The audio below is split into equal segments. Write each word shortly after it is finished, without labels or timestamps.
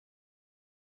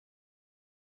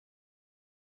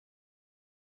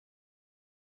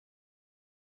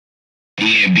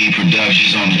B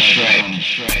Productions on the track.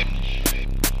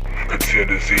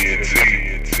 Contenders ENT,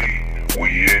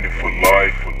 we in it for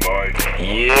life.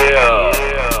 Yeah.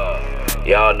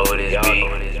 Y'all know this beat.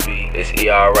 It's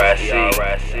ERIC.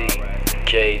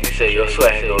 K, you say your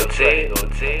swag go 10.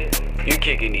 You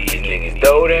kicking these niggas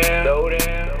dough down.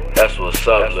 That's what's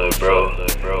up, little bro.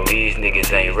 These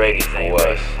niggas ain't ready for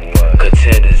us.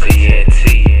 Contenders ENT,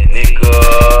 nigga.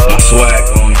 My swag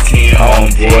on 10,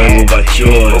 homeboy, what about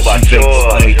yours? You fake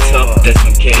play tough, that's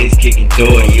when K's kicking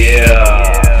door,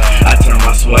 yeah. I turn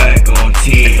my swag on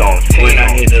 10. When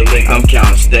I hit the lick, I'm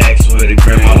counting stacks with a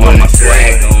grin. My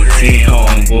swag on 10,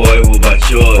 homeboy, what about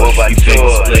yours? You fake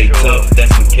play tough,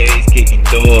 that's when K's kicking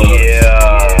door,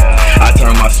 yeah. I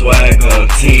turn my swag on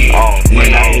 10.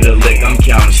 When I hit the lick, I'm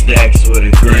counting stacks with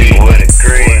a grin.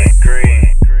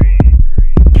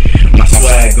 My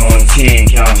swag on 10,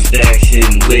 counting stacks,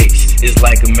 hitting licks. It's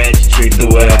like a magic trick the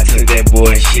way I took that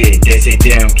boy shit. They say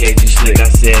damn, K too slick. I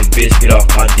said bitch, get off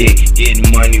my dick. Getting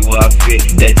money where I fit.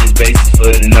 That just basis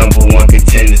for the #1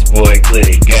 contenders, boy,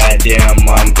 click. Goddamn,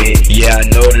 I'm it. Yeah, I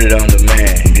know that I'm the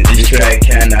man. This track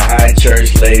kinda high,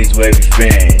 church ladies wavy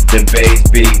fan. The bass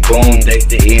big boom, thanks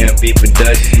to EMB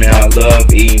Productions. Man, I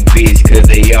love eating beats, cause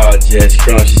they all just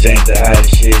scrumptious. Ain't the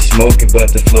hottest shit smoking,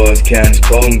 but the floor is kinda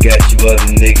potent. Got you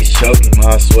other niggas choking.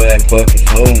 My swag fucking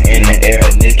floating in the air,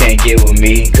 and this can't get with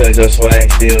me, cause your swag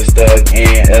still stuck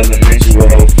in elementary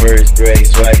or first grade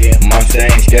swagging. My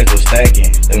same schedule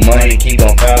stacking, the money keep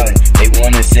on piling. They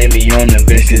wanna send me on the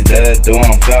bench cause the door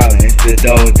I'm fouling. It's the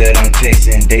dough that I'm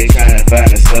chasing. They tryna find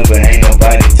a sub, but ain't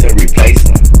nobody to replace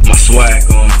them. My swag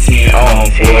on 10,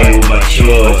 homeboy, what about yours?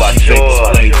 You fake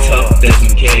play tough, that's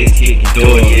when K's kicking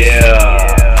door,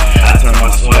 yeah. I turn my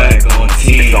swag on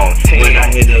 10. When I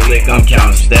hit the lick, I'm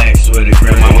counting stacks with a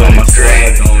grin. My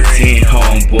swag on 10,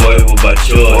 homeboy, what about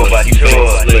yours? You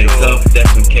fake play tough,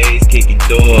 that's when K's kicking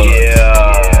door,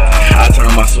 yeah. I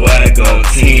turn my swag on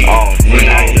 10. When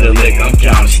I hit the lick, I'm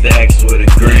counting stacks with a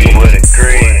grin.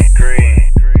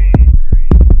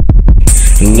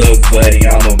 Look, buddy,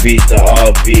 I'm a beast of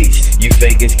all beats. You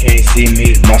fakers can't see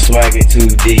me, my swagger too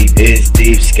deep. It's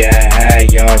deep, sky high,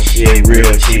 y'all shit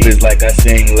real cheap. It's like I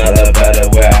sing lullaby the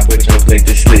way I put your click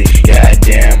to sleep.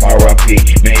 Goddamn, R.I.P.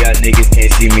 Man, y'all niggas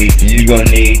can't see me. You gon'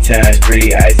 need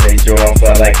 ×3 ice, they draw on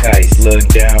fly like ice. Look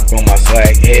down from my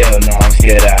swag, hell no, I'm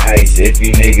scared of heights. If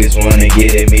you niggas wanna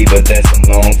get at me, but that's some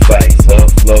long fights. Up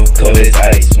flow, cold as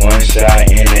ice. One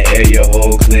shot in the air, your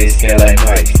whole clip sky like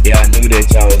mice. Yeah, I knew that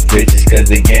y'all was bitches, cause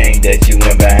the gang that you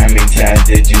went by, how many times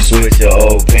did you switch your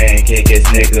old pancake ass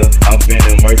nigga? I'm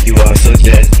finna murk you off, so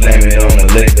just blame it on the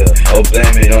liquor. Or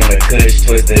blame it on the kush,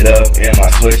 twist it up in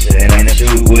my switcher. And ain't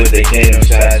shoot with the K, them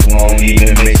shots won't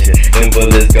even miss ya. Them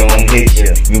bullets gon' hit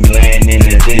ya, you laying in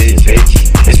the ditch, bitch.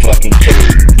 It's fucking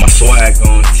cute. My swag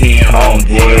on 10,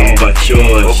 homeboy, what about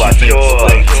yours? You fake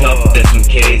play tough, that's when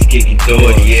K's kicking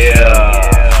door, yeah.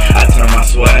 I turn my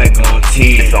swag on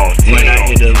 10. When I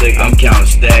hit the lick, I'm counting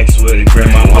stacks with a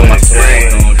grin. My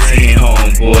swag on 10,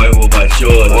 homeboy, what about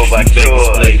yours? You fake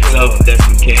play tough, that's